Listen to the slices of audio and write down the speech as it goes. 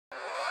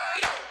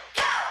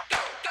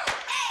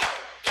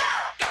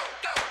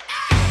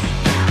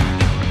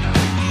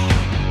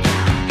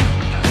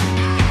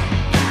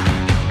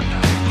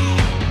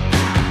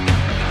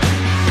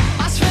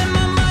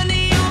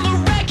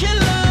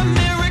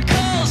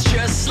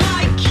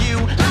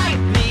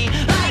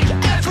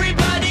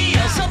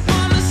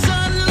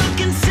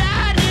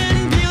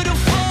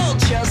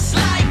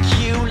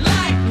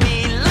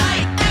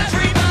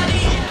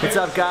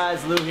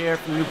here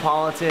from New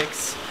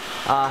Politics,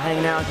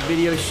 hanging out at the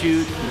video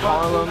shoot in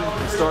Harlem,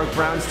 historic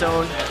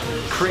brownstone.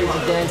 Crazy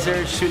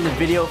dancers shooting the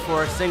video for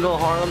our single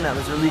Harlem that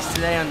was released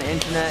today on the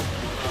internet.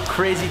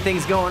 Crazy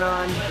things going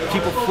on,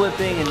 people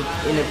flipping, and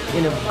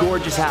in a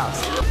gorgeous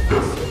house.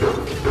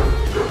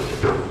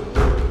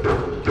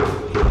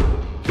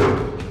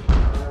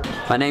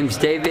 My name's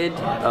David,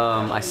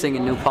 I sing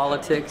in New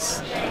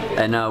Politics,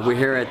 and we're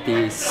here at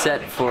the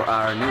set for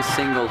our new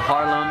single,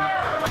 Harlem.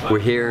 We're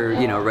here,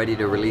 ready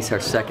to release our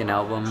second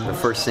album. The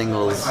first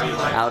single's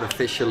out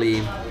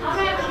officially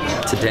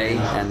today,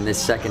 and this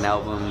second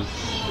album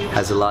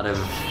has a lot of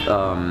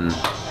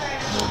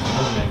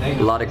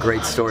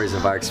great stories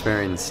of our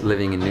experience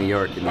living in New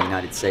York and the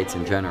United States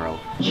in general.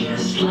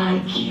 Just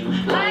like you,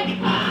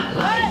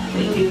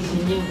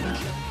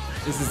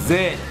 This is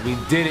it. We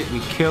did it. We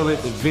killed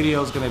it. The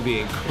video's gonna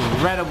be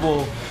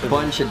incredible. A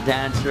bunch of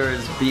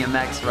dancers,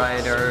 BMX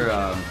rider.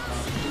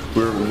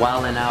 We're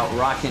wilding out,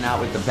 rocking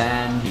out with the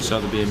band. You saw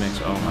the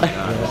BMX. Oh my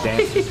God,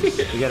 dancers.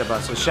 Forget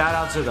about it. So shout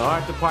out to the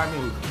art department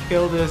who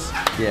killed this.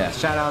 Yeah.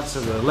 Shout out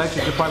to the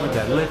electric department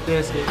that lit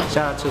this.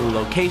 Shout out to the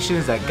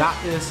locations that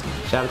got this.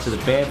 Shout out to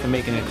the band for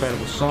making an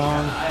incredible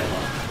song,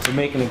 for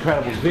making an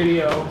incredible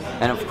video.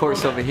 And of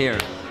course over here,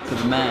 to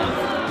the man.